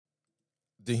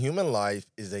The human life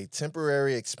is a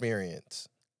temporary experience.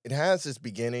 It has its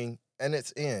beginning and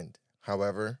its end.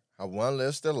 However, how one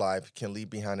lives their life can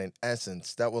leave behind an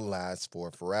essence that will last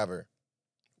for forever.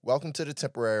 Welcome to the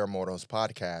Temporary Immortals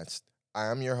podcast.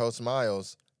 I am your host,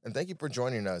 Miles, and thank you for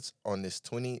joining us on this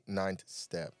 29th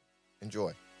step.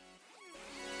 Enjoy.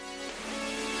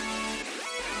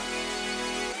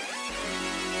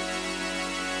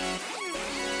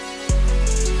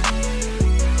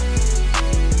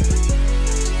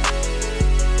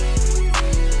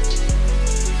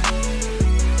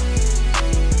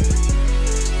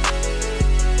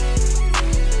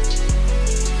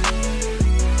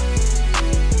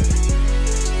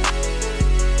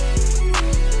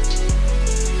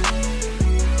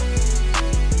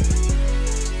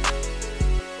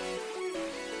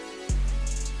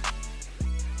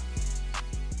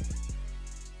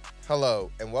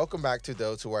 Hello, and welcome back to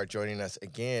those who are joining us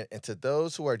again. And to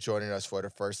those who are joining us for the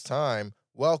first time,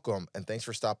 welcome and thanks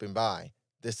for stopping by.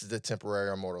 This is the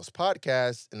Temporary Immortals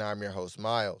podcast, and I'm your host,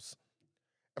 Miles.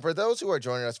 And for those who are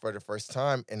joining us for the first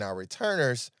time and our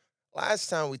returners, last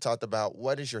time we talked about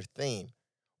what is your theme?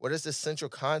 What is the central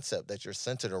concept that you're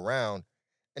centered around?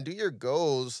 And do your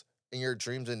goals and your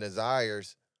dreams and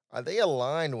desires, are they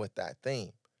aligned with that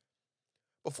theme?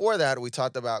 Before that, we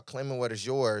talked about claiming what is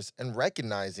yours and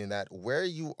recognizing that where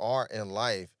you are in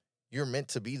life, you're meant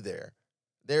to be there.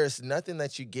 There is nothing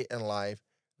that you get in life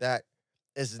that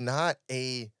is not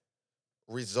a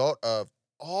result of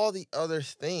all the other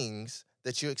things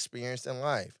that you experienced in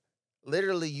life.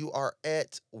 Literally, you are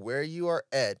at where you are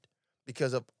at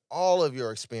because of all of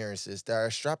your experiences that are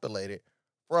extrapolated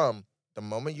from the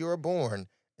moment you were born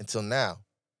until now.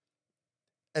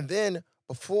 And then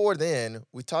before then,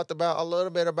 we talked about a little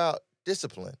bit about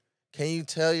discipline. Can you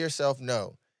tell yourself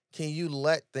no? Can you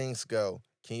let things go?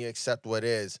 Can you accept what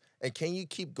is? And can you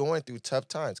keep going through tough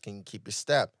times? Can you keep your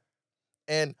step?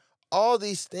 And all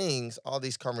these things, all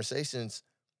these conversations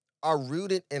are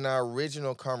rooted in our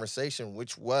original conversation,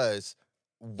 which was,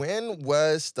 when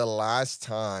was the last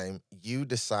time you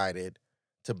decided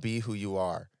to be who you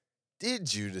are?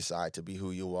 Did you decide to be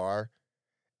who you are?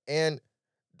 And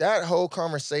that whole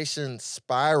conversation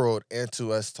spiraled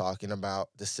into us talking about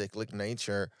the cyclic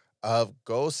nature of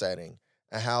goal setting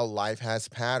and how life has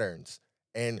patterns,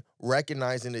 and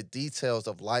recognizing the details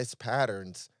of life's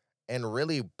patterns and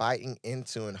really biting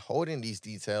into and holding these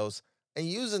details and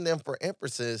using them for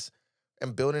emphasis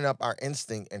and building up our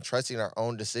instinct and trusting our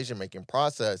own decision making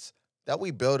process that we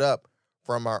build up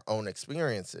from our own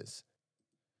experiences.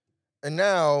 And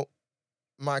now,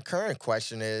 my current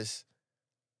question is,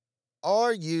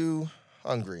 are you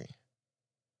hungry?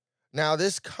 Now,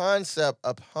 this concept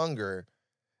of hunger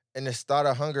and this thought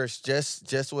of hunger is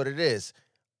just what it is.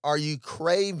 Are you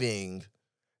craving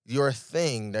your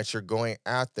thing that you're going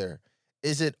after?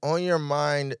 Is it on your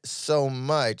mind so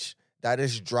much that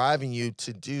it's driving you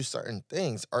to do certain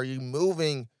things? Are you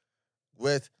moving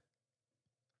with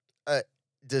a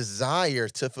desire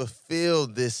to fulfill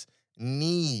this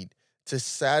need, to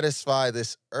satisfy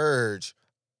this urge?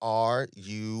 Are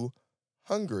you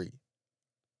hungry?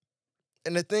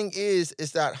 And the thing is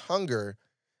that hunger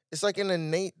is like an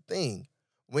innate thing.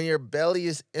 When your belly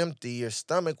is empty, your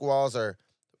stomach walls are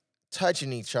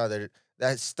touching each other.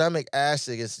 That stomach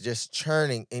acid is just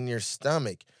churning in your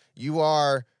stomach. You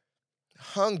are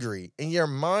hungry, and your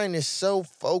mind is so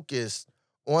focused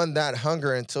on that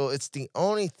hunger until it's the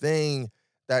only thing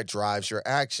that drives your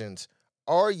actions.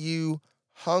 Are you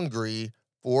hungry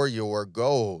for your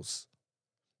goals?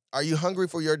 Are you hungry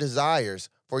for your desires,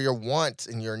 for your wants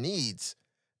and your needs?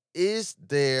 Is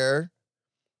there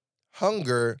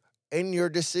hunger in your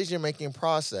decision making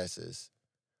processes?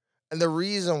 And the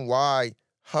reason why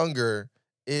hunger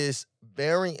is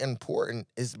very important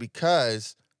is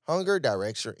because hunger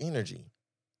directs your energy.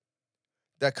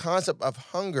 The concept of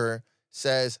hunger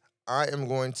says, I am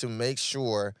going to make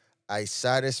sure I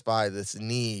satisfy this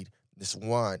need, this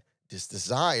want, this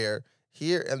desire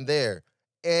here and there.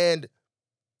 And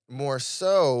more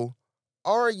so,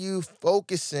 are you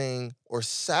focusing or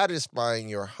satisfying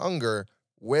your hunger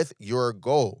with your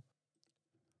goal?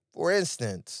 For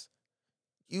instance,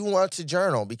 you want to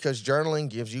journal because journaling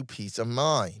gives you peace of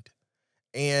mind.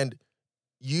 And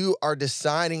you are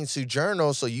deciding to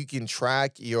journal so you can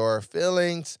track your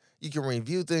feelings, you can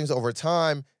review things over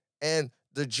time, and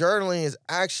the journaling is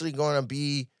actually going to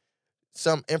be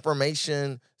some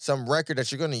information, some record that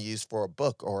you're going to use for a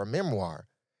book or a memoir.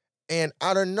 And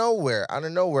out of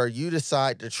nowhere, you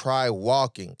decide to try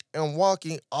walking. And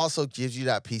walking also gives you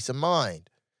that peace of mind.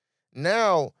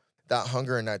 Now, that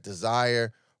hunger and that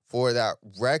desire for that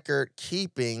record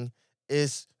keeping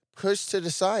is pushed to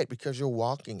the side because you're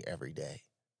walking every day.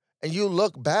 And you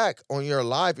look back on your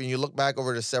life and you look back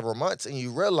over the several months and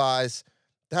you realize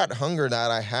that hunger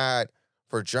that I had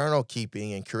for journal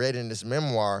keeping and creating this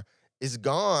memoir is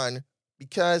gone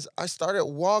because I started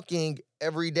walking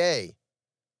every day.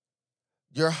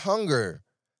 Your hunger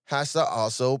has to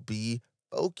also be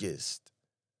focused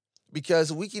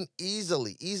because we can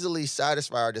easily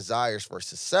satisfy our desires for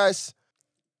success,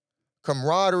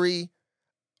 camaraderie,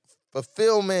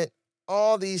 fulfillment,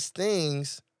 all these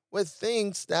things with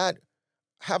things that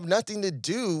have nothing to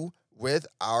do with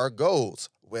our goals,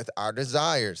 with our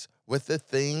desires, with the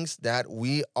things that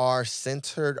we are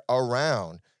centered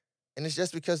around. And it's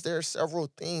just because there are several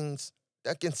things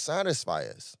that can satisfy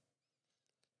us.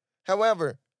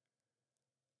 However,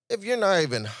 if you're not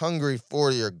even hungry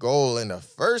for your goal in the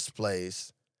first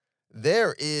place,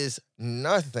 there is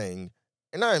nothing,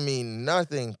 and I mean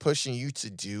nothing, pushing you to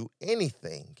do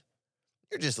anything.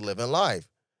 You're just living life.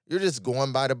 You're just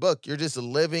going by the book. You're just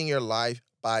living your life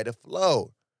by the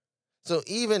flow. So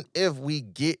even if we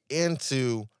get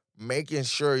into making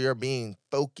sure you're being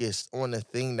focused on the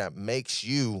thing that makes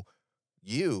you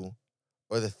you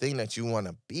or the thing that you want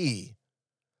to be,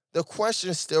 the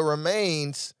question still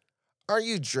remains, are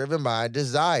you driven by a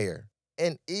desire?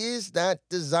 And is that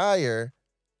desire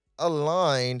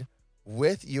aligned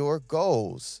with your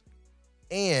goals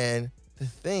and the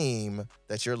theme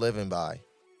that you're living by?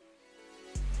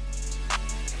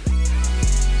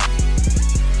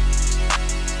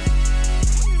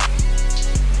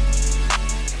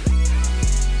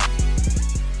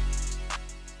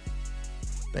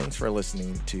 Thanks for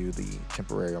listening to the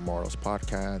Temporary Immortals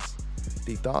podcast.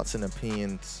 The thoughts and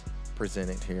opinions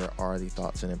presented here are the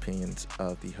thoughts and opinions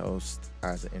of the host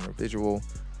as an individual,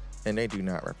 and they do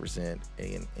not represent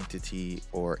an entity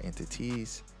or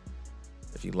entities.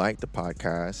 If you like the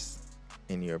podcast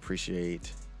and you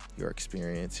appreciate your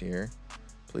experience here,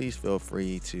 please feel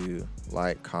free to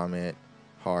like, comment,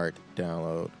 heart,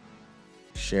 download,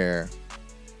 share.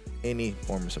 Any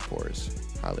form of support is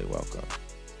highly welcome.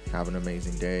 Have an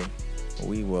amazing day.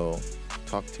 We will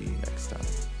talk to you next time.